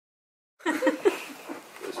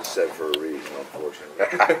This is said for a reason, unfortunately.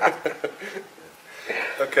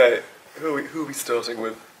 Okay, who are we starting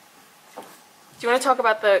with? Do you want to talk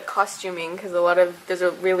about the costuming? Because there's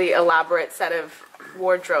a really elaborate set of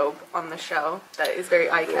wardrobe on the show that is very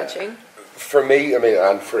eye-catching. For me, I mean,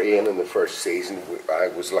 and for Ian in the first season, I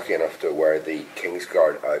was lucky enough to wear the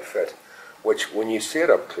Kingsguard outfit, which, when you see it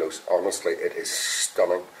up close, honestly, it is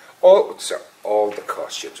stunning. All the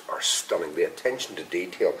costumes are stunning. The attention to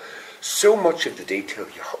detail, so much of the detail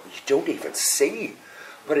you don't even see,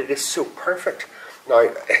 but it is so perfect. Now,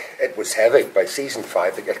 it was heavy. By season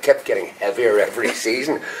 5, it kept getting heavier every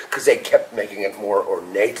season because they kept making it more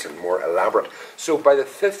ornate and more elaborate. So by the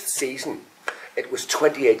 5th season, it was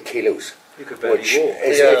 28 kilos. You could barely walk.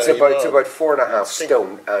 It's about 4.5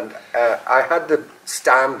 stone. And I had to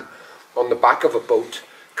stand on the back of a boat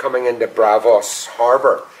coming into Bravos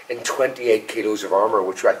Harbour in 28 kilos of armour,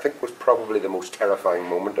 which I think was probably the most terrifying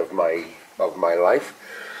moment of my life.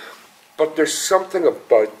 But there's something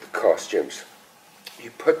about the costumes. You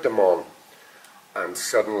put them on, and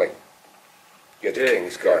suddenly you're the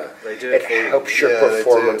Kingsguard. Yeah, it helps your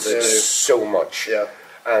performance so much,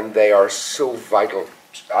 and they are so vital,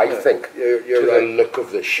 I think, you're to right. the look of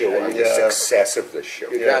the show and the success of the show.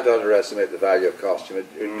 You can't underestimate the value of costume.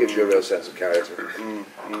 It gives you a real sense of character.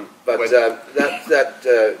 But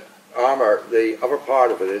that armour, the upper part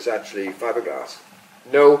of it is actually fiberglass.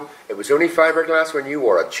 No, it was only fiberglass when you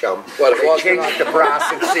wore it, chum. Well, they changed it to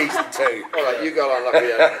brass in season 2. All right, you got unlucky.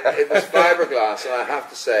 It was fiberglass, and I have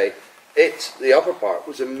to say, the upper part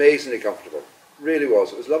was amazingly comfortable. Really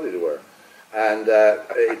was. It was lovely to wear, and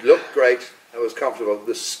it looked great. It was comfortable.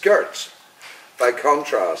 The skirt, by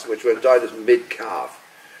contrast, which went down as mid-calf,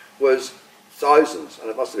 was thousands, and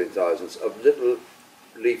it must have been thousands, of little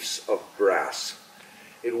leaves of brass.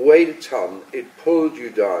 It weighed a ton, it pulled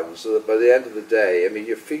you down, so that by the end of the day, I mean,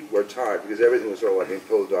 your feet were tired because everything was sort of like being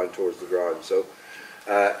pulled down towards the ground. So,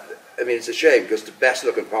 I mean, it's a shame because the best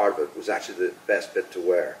looking part of it was actually the best bit to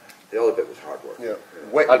wear. The other bit was hard work. Yeah.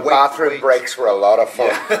 And bathroom breaks were a lot of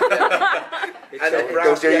fun. And the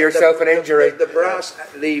brass, don't do yourself an injury. The brass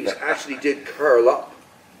leaves actually did curl up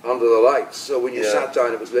under the lights, so when you sat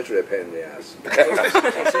down, it was literally a pain in the ass.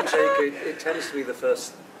 It tends to be the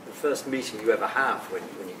first meeting you ever have when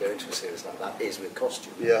you go into a series like that is with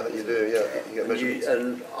costume. Yeah, you do, yeah. You get measurements.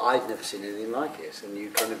 And I'd never seen anything like it, and you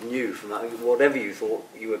kind of knew from that, whatever you thought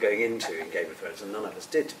you were going into in Game of Thrones, and none of us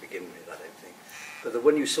did to begin with, I don't think. But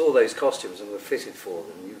when you saw those costumes and were fitted for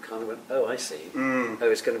them, you kind of went, oh, I see. Oh,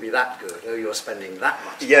 it's going to be that good. Oh, you're spending that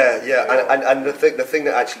much. And the thing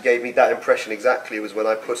that actually gave me that impression exactly was when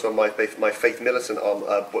I put on my Faith Militant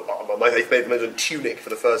my Faith Militant tunic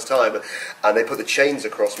for the first time, and they put the chains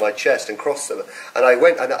across my chest and crossed them, and I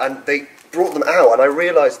went and they brought them out, and I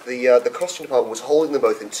realised the costume department was holding them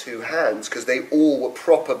both in 2 hands because they all were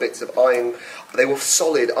proper bits of iron. They were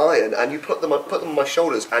solid iron, and you put them on my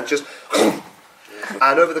shoulders and just.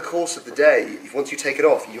 And over the course of the day, once you take it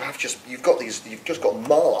off, you've just got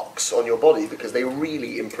marks on your body because they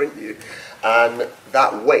really imprint you, and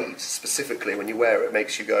that weight specifically when you wear it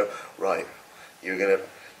makes you go, right, you're gonna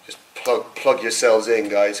just plug yourselves in,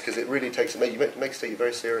 guys, because it really makes it take you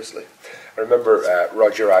very seriously. I remember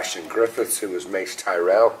Roger Ashton Griffiths, who was Mace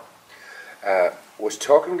Tyrell, was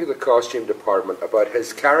talking to the costume department about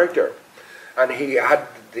his character, and he had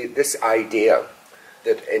this idea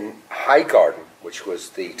that in Highgarden, which was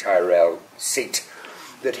the Tyrell seat,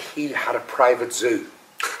 that he had a private zoo.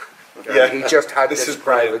 He just had this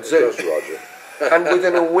private zoo. And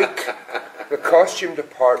within a week, the costume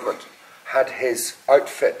department had his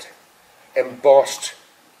outfit embossed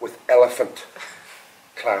with elephant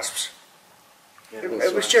clasps.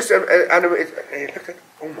 It was just, and he looked at,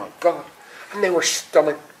 oh my God, and they were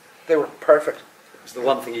stunning. They were perfect. It's the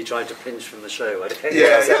one thing you tried to pinch from the show. I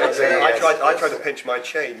tried to pinch my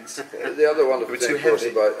chains. The other wonderful thing, of course,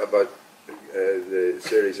 about the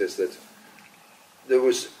series is that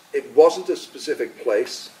it wasn't a specific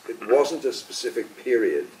place, it wasn't a specific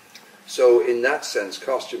period. So in that sense,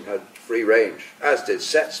 costume had free range, as did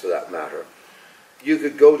sets for that matter. You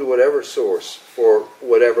could go to whatever source for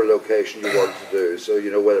whatever location you wanted to do. So,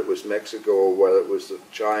 you know, whether it was Mexico or whether it was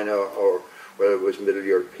China or whether it was Middle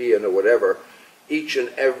European or whatever, each and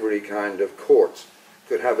every kind of court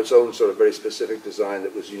could have its own sort of very specific design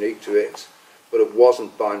that was unique to it, but it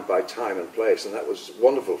wasn't bound by time and place, and that was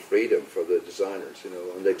wonderful freedom for the designers, you know,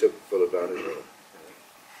 and they took full advantage of it.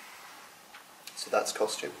 So that's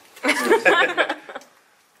costume. I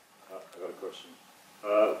got a question.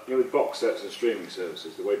 With box sets and streaming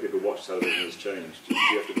services, the way people watch television has changed. Do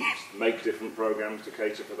you have to make different programs to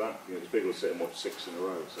cater for that? Because people will sit and watch 6 in a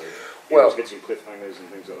row, so it's hitting cliffhangers and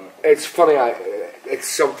things like that. It's funny, it's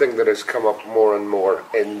something that has come up more and more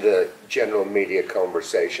in the general media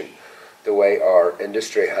conversation, the way our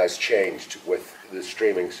industry has changed with the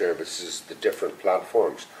streaming services, the different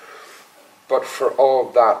platforms. But for all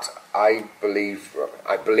that, I believe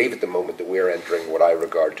at the moment that we're entering what I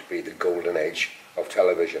regard to be the golden age of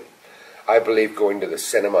television. I believe going to the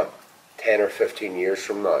cinema 10 or 15 years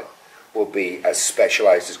from now will be as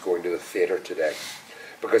specialised as going to the theatre today,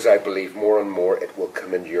 because I believe more and more it will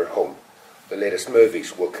come into your home. The latest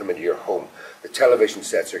movies will come into your home. The television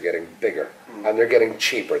sets are getting bigger and they're getting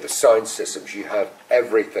cheaper. The sound systems, you have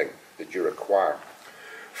everything that you require.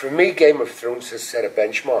 For me, Game of Thrones has set a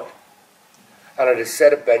benchmark, and it has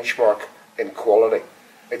set a benchmark in quality.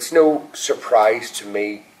 It's no surprise to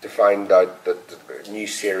me to find out that the new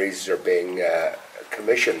series are being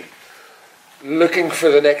commissioned looking for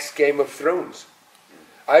the next Game of Thrones.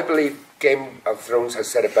 I believe Game of Thrones has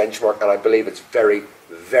set a benchmark, and I believe it's very,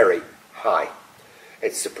 very high.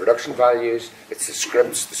 It's the production values, it's the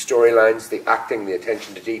scripts, the storylines, the acting, the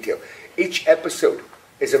attention to detail. Each episode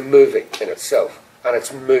is a movie in itself, and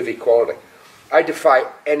it's movie quality. I defy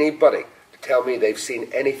anybody to tell me they've seen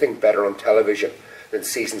anything better on television than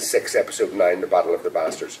season 6, episode 9, The Battle of the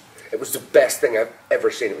Bastards. It was the best thing I've ever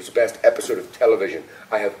seen. It was the best episode of television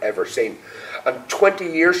I have ever seen. And 20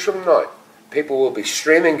 years from now, people will be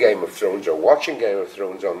streaming Game of Thrones or watching Game of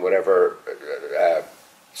Thrones on whatever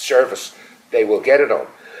service they will get it on.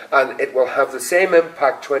 And it will have the same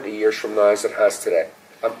impact 20 years from now as it has today.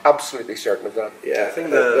 I'm absolutely certain of that. Yeah, I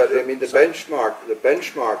think the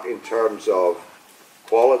benchmark in terms of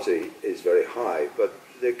quality is very high, but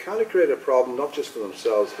they kind of create a problem not just for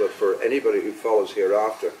themselves but for anybody who follows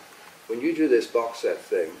hereafter. When you do this box set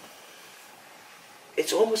thing,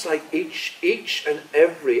 it's almost like each and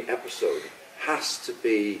every episode has to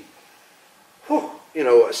be,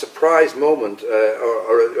 a surprise moment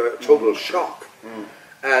or a total shock.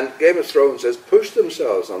 And Game of Thrones has pushed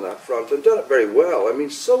themselves on that front and done it very well. I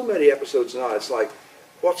mean, so many episodes now, it's like,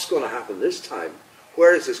 what's going to happen this time?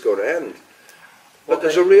 Where is this going to end? But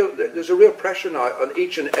there's a real pressure now on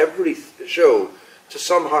each and every show to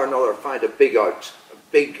somehow or another find a big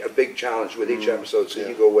challenge with each episode, so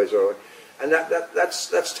you go ways early, and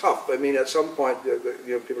that's tough. I mean, at some point,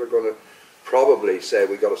 people are going to probably say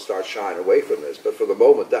we've got to start shying away from this. But for the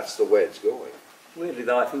moment, that's the way it's going. Weirdly,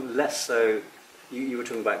 though, I think less so. You were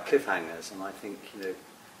talking about cliffhangers, and I think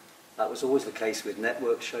that was always the case with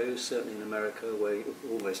network shows, certainly in America, where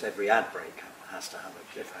almost every ad break has to have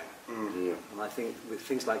a cliffhanger. And I think with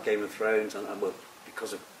things like Game of Thrones, and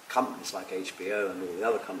because of companies like HBO and all the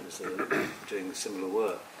other companies that are doing similar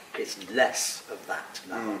work, it's less of that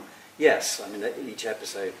now. Yes, I mean, each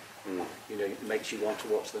episode makes you want to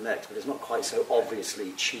watch the next, but it's not quite so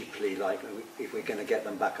obviously cheaply like if we're going to get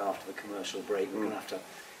them back after the commercial break, we're going to have to.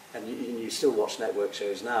 And you still watch network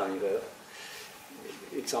shows now, and you go,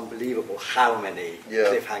 it's unbelievable how many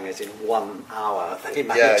cliffhangers in 1 hour they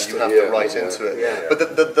manage to. You have to write into it. Yeah.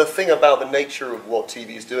 But the thing about the nature of what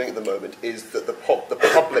TV is doing at the moment is that the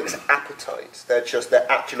public's appetite,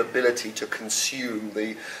 their actual ability to consume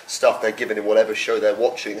the stuff they're given in whatever show they're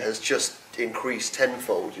watching has just increased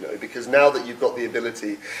tenfold, because now that you've got the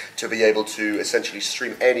ability to be able to essentially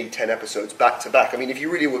stream any 10 episodes back to back. I mean, if you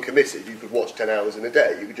really were committed, you could watch 10 hours in a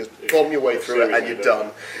day. You could just bomb your way through it and you're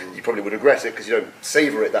done. You probably would regret it because you don't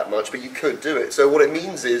savour it that much, but you could do it. So what it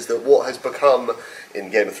means is that what has become, in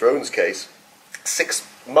Game of Thrones' case, 6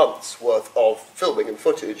 months worth of filming and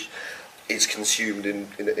footage is consumed in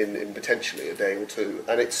potentially a day or two.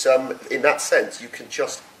 And it's in that sense, you can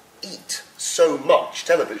just eat so much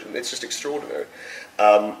television. It's just extraordinary.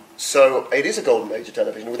 So it is a golden age of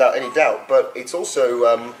television without any doubt, but it's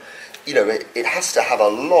also it has to have a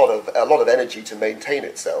lot of energy to maintain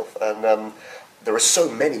itself, and there are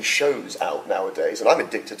so many shows out nowadays, and I'm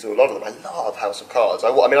addicted to a lot of them. I love House of Cards. I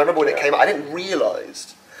remember when it came out, I didn't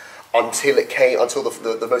realise until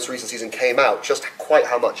the most recent season came out just quite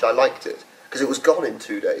how much I liked it, because it was gone in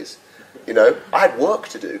 2 days. I had work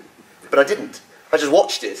to do, but I didn't. I just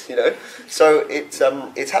watched it, So it's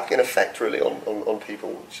having an effect really on people,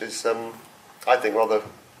 which is I think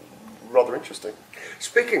rather interesting.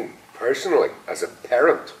 Speaking personally as a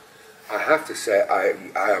parent, I have to say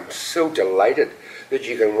I am so delighted that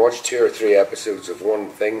you can watch 2 or 3 episodes of one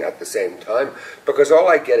thing at the same time, because all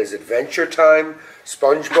I get is Adventure Time,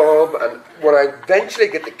 SpongeBob, and when I eventually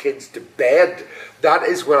get the kids to bed, that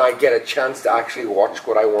is when I get a chance to actually watch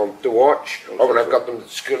what I want to watch, or when I've got them to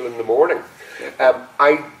school in the morning.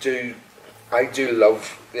 I do I do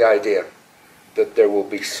love the idea that there will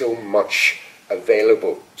be so much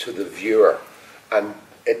available to the viewer, and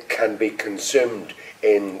it can be consumed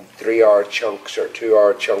in 3-hour chunks or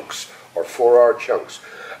 2-hour chunks or 4-hour chunks.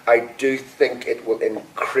 I do think it will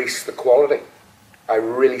increase the quality. I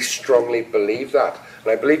really strongly believe that.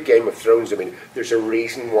 And I believe Game of Thrones, I mean, there's a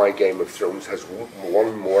reason why Game of Thrones has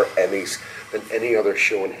won more Emmys than any other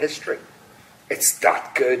show in history. It's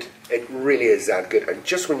that good. It really is that good. And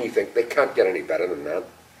just when you think they can't get any better than that,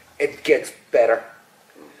 it gets better.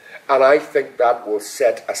 And I think that will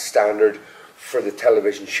set a standard for the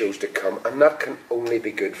television shows to come, and that can only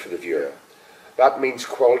be good for the viewer. That means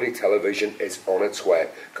quality television is on its way,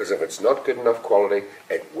 because if it's not good enough quality,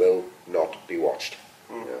 it will not be watched.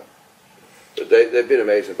 Yeah. But they've been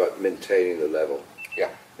amazing about maintaining the level.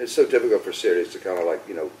 Yeah. It's so difficult for series to kind of like,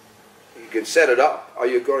 you can set it up. Are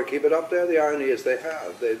you going to keep it up there? The irony is they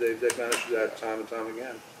have. They've managed to do that time and time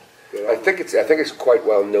again. I think it's quite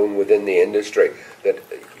well known within the industry that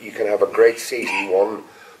you can have a great season 1,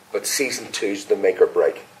 but season 2's the make or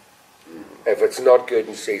break. If it's not good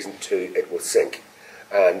in season 2, it will sink.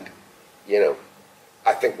 And,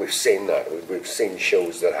 I think we've seen that. We've seen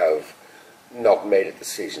shows that have not made it to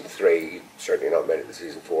season 3, certainly not made it to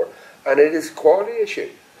season 4. And it is a quality issue,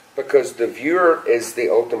 because the viewer is the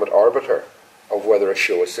ultimate arbiter of whether a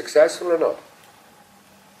show is successful or not.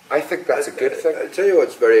 I think that's a good thing. I'll tell you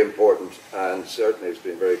what's very important, and certainly it's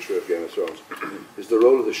been very true of Game of Thrones, is the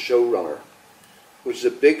role of the showrunner, which is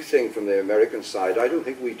a big thing from the American side. I don't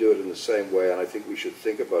think we do it in the same way, and I think we should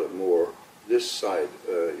think about it more this side,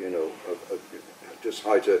 of just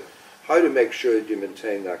how to make sure that you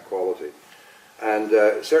maintain that quality. And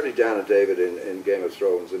certainly Dan and David in Game of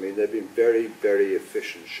Thrones, I mean, they've been very, very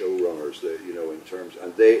efficient showrunners, in terms,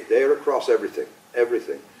 and they are across everything.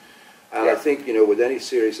 And I think, with any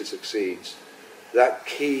series that succeeds, that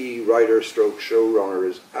key writer/showrunner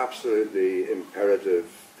is absolutely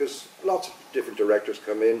imperative, because lots of different directors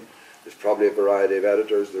come in, there's probably a variety of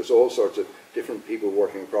editors, there's all sorts of different people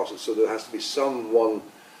working across it, so there has to be some one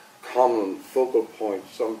common focal point,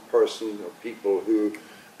 some person or people who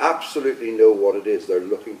absolutely know what it is they're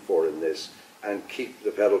looking for in this and keep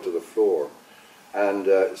the pedal to the floor. And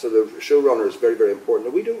so the showrunner is very, very important.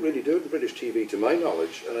 And we don't really do it in British TV, to my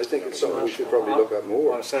knowledge, and I think it's something we should probably look at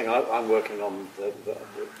more. I was saying, I'm working on,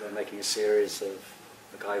 they're making a series of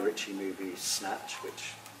the Guy Ritchie movie Snatch,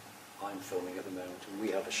 which I'm filming at the moment, and we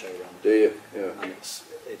have a showrunner. Do you? Yeah. And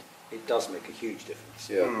it does make a huge difference.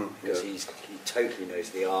 Yeah. Because he totally knows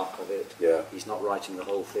the arc of it. Yeah. He's not writing the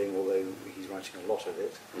whole thing, although he's writing a lot of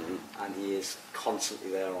it. Mm-hmm. And he is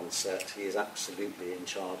constantly there on set. He is absolutely in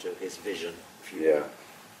charge of his vision, if you will.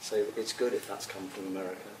 So it's good if that's come from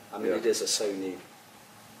America. I mean, it is a Sony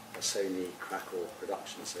Crackle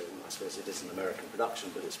production, so I suppose it is an American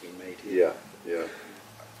production, but it's been made here. Yeah.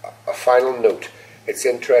 A final note. It's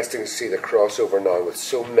interesting to see the crossover now with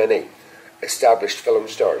so many established film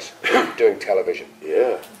stars doing television.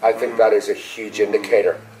 Yeah. I think that is a huge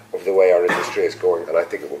indicator of the way our industry is going, and I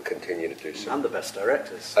think it will continue to do so. And the best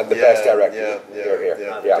directors. And the best directors. They're here.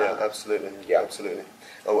 Yeah, absolutely. Yeah, absolutely.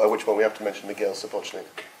 Oh, which one we have to mention? Miguel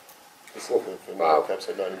Sapochnik. Wow.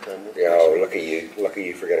 Episode 9 and 10. Yeah, lucky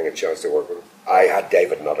you for getting a chance to work with him. I had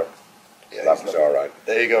David Nutter. Yeah, that was all right.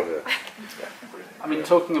 There you go. I mean,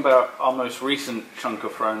 talking about our most recent chunk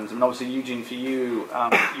of Thrones, I mean, obviously, Eugene, for you,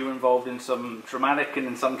 you were involved in some dramatic and,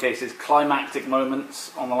 in some cases, climactic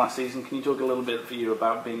moments on the last season. Can you talk a little bit for you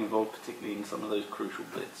about being involved, particularly in some of those crucial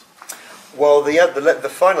bits? Well, the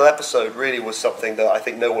final episode really was something that I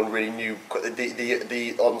think no one really knew.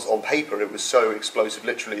 On paper, it was so explosive,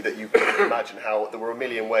 literally, that you couldn't imagine how there were a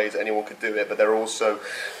million ways anyone could do it, but there are also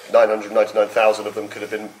 999,000 of them could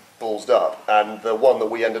have been ballsed up. And the one that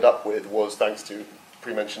we ended up with was thanks to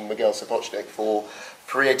pre-mentioned Miguel Sapochnik for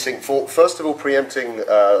preempting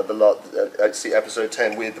episode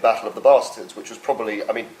 10 with the Battle of the Bastards, which was probably,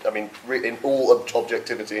 in all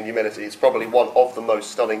objectivity and humility, it's probably one of the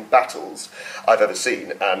most stunning battles I've ever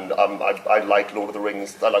seen. And I like Lord of the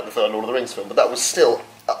Rings, I like the third Lord of the Rings film, but that was still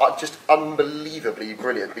just unbelievably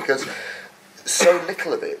brilliant, because so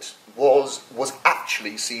little of it was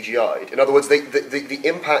actually CGI'd. In other words, the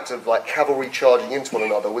impact of like cavalry charging into one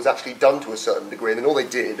another was actually done to a certain degree, and then all they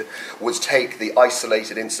did was take the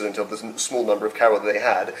isolated incident of the small number of carrots that they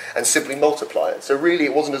had and simply multiply it. So really,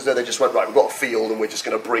 it wasn't as though they just went, right, we've got a field and we're just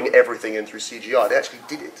going to bring everything in through CGI. They actually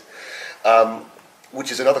did it. which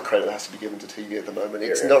is another credit that has to be given to TV at the moment.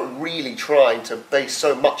 It's not really trying to base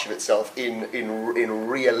so much of itself in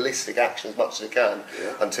realistic action as much as it can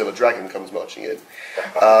until a dragon comes marching in.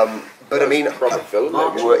 But I mean, proper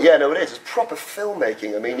filmmaking. yeah, no, it is. It's proper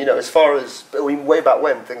filmmaking. I mean, you know, as far as way back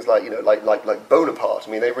when, things like, you know, like Bonaparte.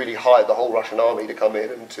 I mean, they really hired the whole Russian army to come in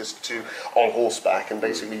and to on horseback and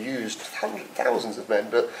basically used thousands of men.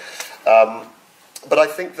 But I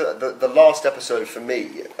think that the last episode for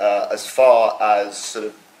me, as far as sort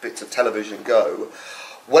of bits of television go,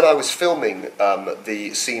 when I was filming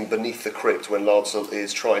the scene beneath the crypt when Lancel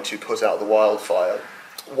is trying to put out the wildfire,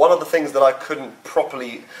 one of the things that I couldn't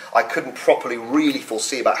properly really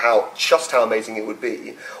foresee about just how amazing it would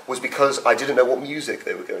be was because I didn't know what music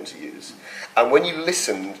they were going to use. And when you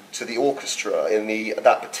listened to the orchestra in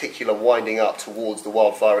that particular winding up towards the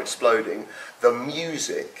wildfire exploding, the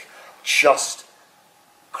music just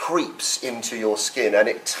creeps into your skin, and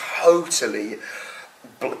it totally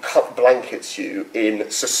blankets you in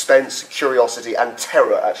suspense, curiosity, and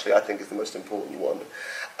terror. Actually, I think is the most important one.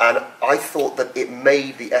 And I thought that it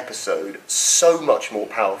made the episode so much more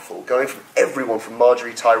powerful, going from everyone from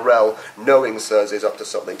Marjorie Tyrell knowing Cersei's up to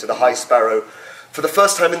something to the High Sparrow. For the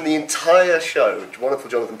first time in the entire show, wonderful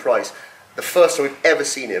Jonathan Pryce, the first time we've ever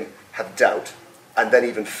seen him have doubt and then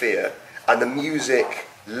even fear. And the music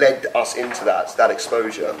led us into that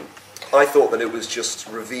exposure. I thought that it was just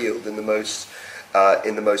revealed in the most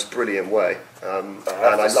brilliant way. And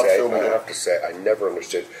I love filming it. I have to say, I never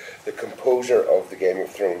understood the composer of the Game of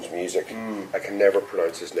Thrones music. I can never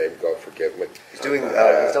pronounce his name. God forgive me. He's doing.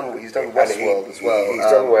 He's done Westworld as well. He's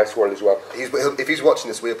done Westworld as well. If he's watching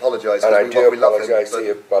this, we apologise. And I do apologise to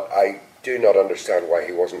you, but I do not understand why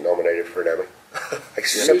he wasn't nominated for an Emmy.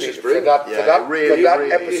 Simply for that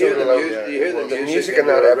episode alone, the music in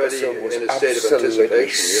that episode was absolutely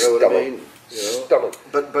stunning. Stunning.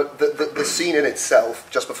 But the scene in itself,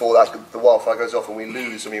 just before that, the wildfire goes off and we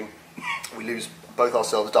lose. I mean, we lose both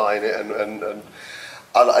ourselves, die in it, and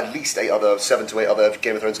at least 7 to 8 other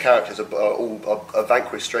Game of Thrones characters are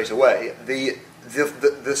vanquished straight away.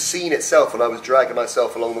 The scene itself, when I was dragging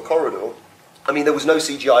myself along the corridor, I mean, there was no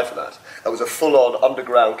CGI for that. There was a full-on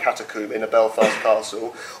underground catacomb in a Belfast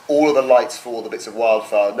castle. All of the lights for all the bits of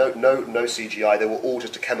wildfire, no CGI. They were all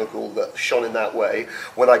just a chemical that shone in that way.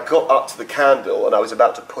 When I got up to the candle and I was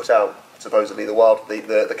about to put out supposedly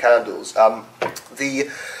the candles,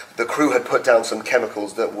 the crew had put down some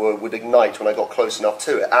chemicals that would ignite when I got close enough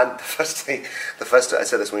to it. And the first take, I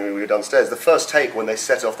said this when we were downstairs. The first take when they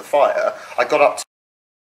set off the fire, I got up to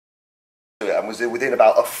and was within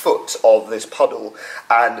about a foot of this puddle,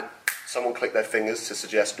 and someone clicked their fingers to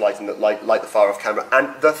suggest light the fire off camera,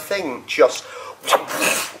 and the thing just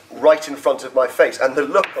right in front of my face, and the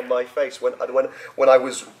look on my face when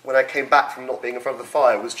I came back from not being in front of the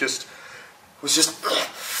fire was just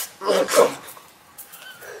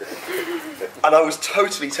and I was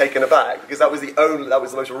totally taken aback because that was the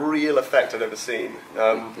most real effect I'd ever seen.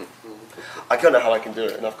 I don't know how I can do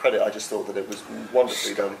it enough credit. I just thought that it was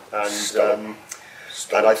wonderfully done,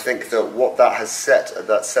 and I think that what that has set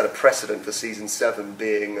a precedent for season 7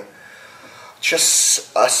 being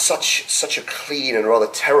just such a clean and rather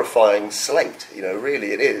terrifying slate. You know,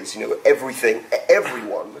 really it is. You know,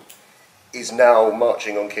 everyone is now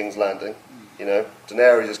marching on King's Landing. You know,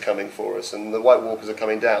 Daenerys is coming for us, and the White Walkers are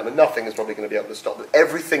coming down, and nothing is probably going to be able to stop it.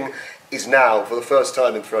 Everything is now, for the first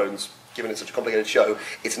time in Thrones, given it's such a complicated show,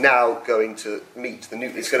 it's now going to meet the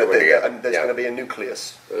nucleus. There's going to be a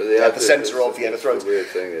nucleus at the centre of the Game of Thrones.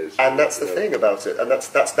 And that's the thing about it, and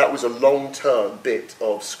that was a long-term bit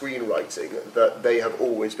of screenwriting that they have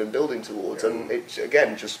always been building towards, and it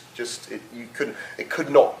again it could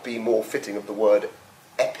not be more fitting of the word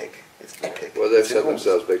epic. It's epic. Well, they've set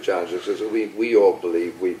themselves big challenges because we all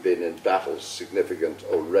believe we've been in battles significant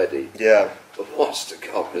already. Yeah. But what's to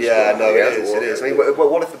come? It is. I mean,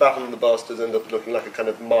 what if the Battle of the Bastards ended up looking like a kind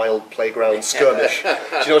of mild playground skirmish? Do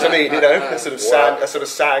you know what I mean? You know, a sort of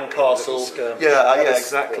sand castle. Yeah,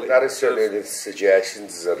 exactly. That is certainly the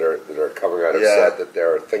suggestions that are coming out of set, that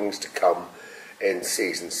there are things to come in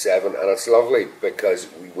season 7, and it's lovely because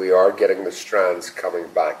we are getting the strands coming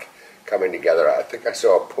together. I think I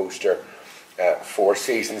saw a poster for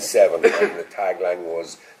season 7, and the tagline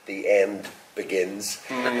was "The end begins,"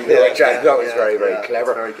 which I thought was very, very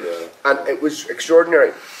clever. Very good. And it was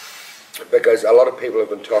extraordinary because a lot of people have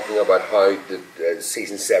been talking about how the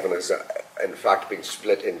season 7 has in fact been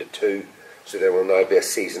split into 2. So there will now be a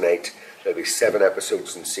season 8. There'll be 7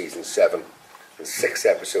 episodes in season 7 and 6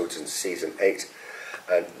 episodes in season 8.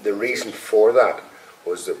 And the reason for that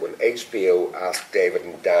was that when HBO asked David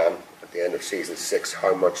and Dan at the end of season 6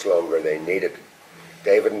 how much longer they needed,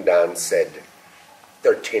 David and Dan said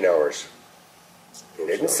 13 hours. They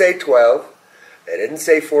didn't say 12, they didn't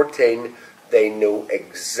say 14, they know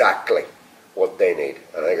exactly what they need.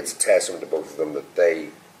 And I think it's a testament to both of them that they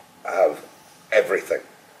have everything.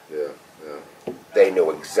 Yeah. They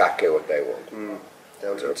know exactly what they want.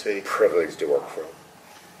 Down to a T. Privileged to work for them.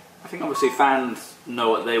 I think obviously fans know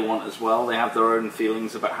what they want as well. They have their own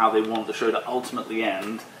feelings about how they want the show to ultimately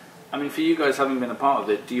end. I mean, for you guys having been a part of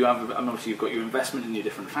it, do you have, I mean, obviously you've got your investment in your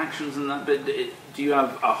different factions and that, but do you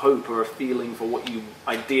have a hope or a feeling for what you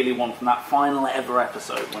ideally want from that final ever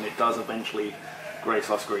episode when it does eventually grace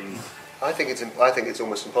our screens? I think it's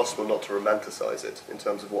almost impossible not to romanticise it in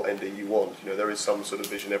terms of what ending you want. You know, there is some sort of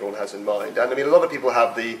vision everyone has in mind, and I mean, a lot of people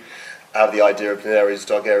have the idea of Daenerys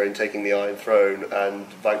Targaryen taking the Iron Throne and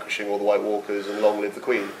vanquishing all the White Walkers and long live the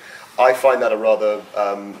Queen. I find that a rather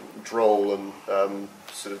droll and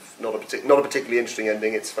sort of not a particularly interesting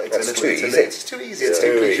ending. It's too easy. It's too easy. It's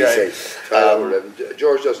too cliche.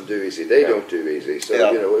 George doesn't do easy. They don't do easy.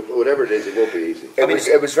 So you know, whatever it is, it won't be easy.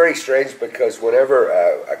 It was very strange because whenever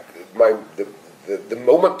the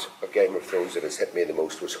moment of Game of Thrones that has hit me the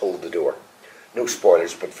most was Hold the Door. No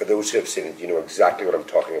spoilers, but for those who have seen it, you know exactly what I'm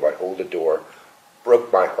talking about. Hold the Door broke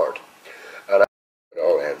my heart, and it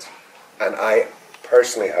all ends. And I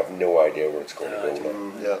personally have no idea where it's going to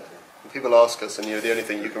go. Yeah. When people ask us, and the only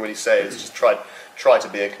thing you can really say is just try to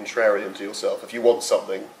be a contrarian to yourself. If you want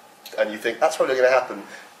something, and you think that's probably going to happen,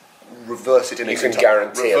 reverse it in its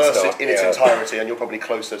entirety, and you're probably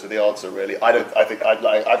closer to the answer. Really,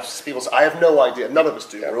 people say, I have no idea. None of us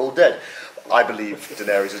do. We're all dead. I believe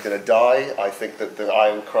Daenerys is going to die. I think that the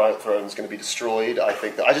Iron Throne is going to be destroyed. I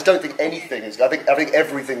just don't think anything is. I think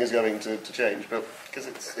everything is going to change, but because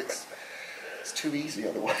it's too easy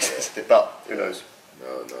otherwise, isn't it? But who knows?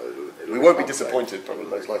 No, we won't be disappointed, probably,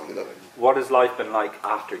 most likely. What has life been like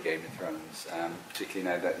after Game of Thrones, particularly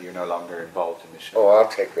now that you're no longer involved in the show? Oh, I'll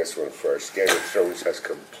take this one first. Game of Thrones has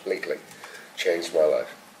completely changed my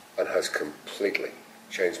life and has completely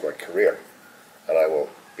changed my career. And I will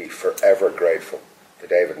be forever grateful to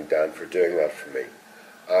David and Dan for doing that for me.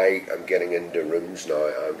 I am getting into rooms now,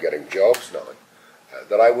 I'm getting jobs now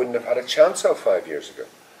that I wouldn't have had a chance of 5 years ago.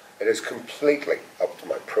 It is completely up to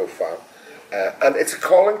my profile. And it's a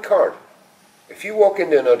calling card. If you walk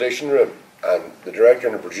into an audition room and the director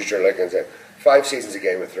and the producer look and say, 5 seasons of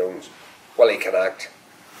Game of Thrones, well, he can act.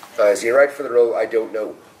 Is he right for the role? I don't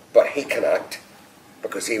know. But he can act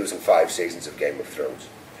because he was in 5 seasons of Game of Thrones.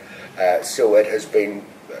 So it has been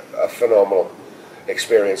a phenomenal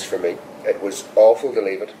experience for me. It was awful to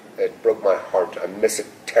leave it. It broke my heart. I miss it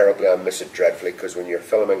terribly. I miss it dreadfully because when you're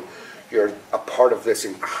filming, you're a part of this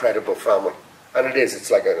incredible family. And it is. It's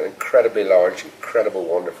like an incredibly large, incredible,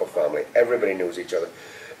 wonderful family. Everybody knows each other.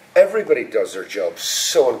 Everybody does their job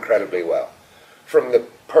so incredibly well. From the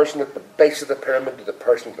person at the base of the pyramid to the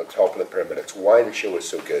person at the top of the pyramid. It's why the show is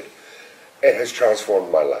so good. It has transformed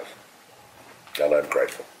my life. And I'm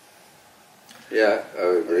grateful. Yeah, I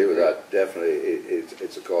would agree with that. Definitely,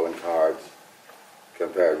 it's a calling card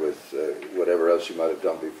compared with whatever else you might have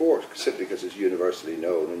done before, simply because it's universally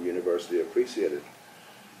known and universally appreciated.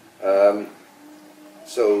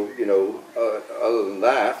 So, you know, other than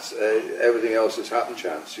that, everything else is happen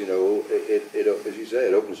chance. You know, it as you say,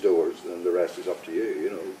 it opens doors, and the rest is up to you. You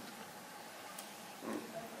know.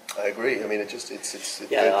 I agree. I mean,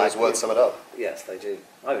 those words sum it up. Yes, they do.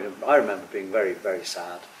 I remember being very, very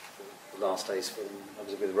sad. The last day's film. I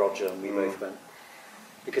was with Roger, and we both went.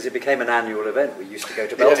 Because it became an annual event. We used to go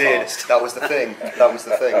to Belfast. That was the thing.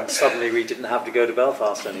 Suddenly we didn't have to go to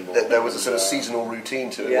Belfast anymore. There was a sort of seasonal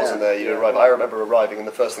routine to it, wasn't there? You'd arrive. I remember arriving, and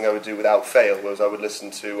the first thing I would do without fail was I would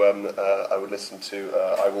listen to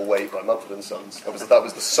 "I Will Wait" by Mumford & Sons. That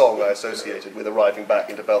was the song I associated with arriving back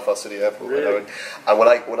into Belfast City Airport. Really? You know? And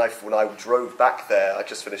when I drove back there, I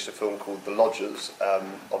just finished a film called The Lodgers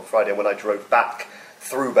on Friday, and when I drove back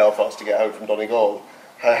through Belfast to get home from Donegal,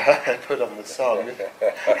 I put on the song.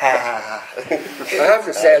 I have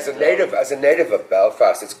to say, as a native of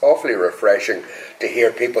Belfast, it's awfully refreshing to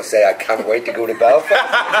hear people say, "I can't wait to go to Belfast."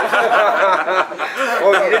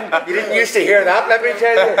 Well, you didn't used to hear that, let me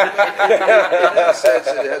tell you.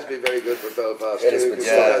 It has been very good for Belfast. It has given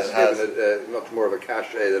it much more of a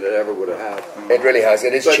cachet than it ever would have had. It really has.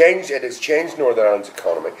 It has changed Northern Ireland's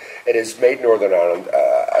economy. It has made Northern Ireland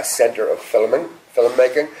a centre of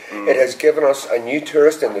filmmaking. It has given us a new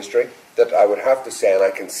tourist industry that I would have to say, and I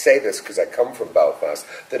can say this because I come from Belfast,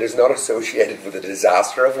 that is not associated with a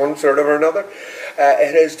disaster of one sort or another.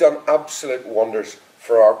 It has done absolute wonders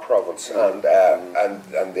for our province and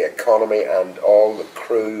the economy and all the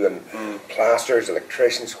crew and plasters,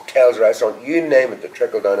 electricians, hotels, restaurants, you name it. The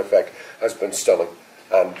trickle-down effect has been stunning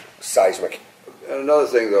and seismic. And another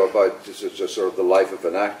thing, though, about just sort of the life of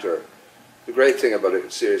an actor, the great thing about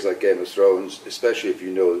a series like Game of Thrones, especially if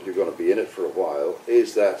you know that you're going to be in it for a while,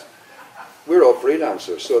 is that we're all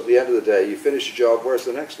freelancers. So at the end of the day, you finish your job, where's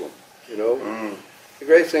the next one? You know? The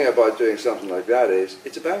great thing about doing something like that is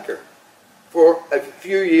it's a banker. For a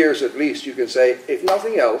few years at least, you can say, if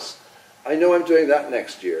nothing else, I know I'm doing that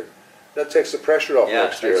next year. That takes the pressure off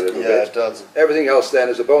next year a little bit. Yeah, it does. Everything else then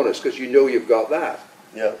is a bonus because you know you've got that.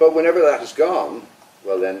 Yeah. But whenever that is gone,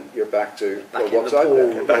 well then you're back to what's out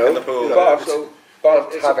there. Back in the pool.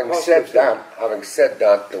 But having said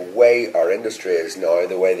that, the way our industry is now,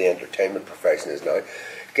 the way the entertainment profession is now,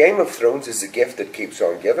 Game of Thrones is a gift that keeps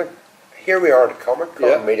on giving. Here we are at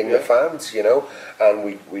Comic-Con meeting the fans, you know,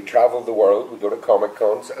 and we travel the world, we go to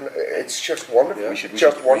Comic-Cons, and it's just wonderful. We should,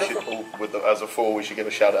 as a four, we should give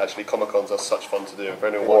a shout out. Actually, Comic-Cons are such fun to do. For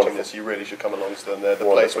anyone watching this, you really should come along to them. They're the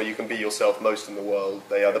place where you can be yourself most in the world.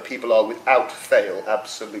 The people are, without fail,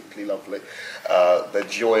 absolutely lovely. They're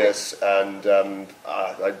joyous, and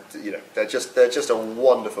they're just a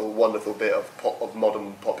wonderful, wonderful bit of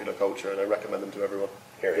modern popular culture, and I recommend them to everyone.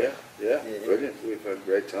 Yeah, brilliant. We've had a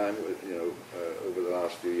great time with, over the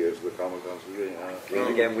last few years of the Comic-Cons. And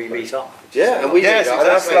again, we meet up. Yeah, and we meet up.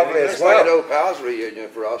 That's lovely as well. It's like an old pals reunion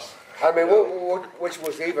for us. I mean, which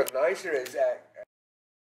was even nicer is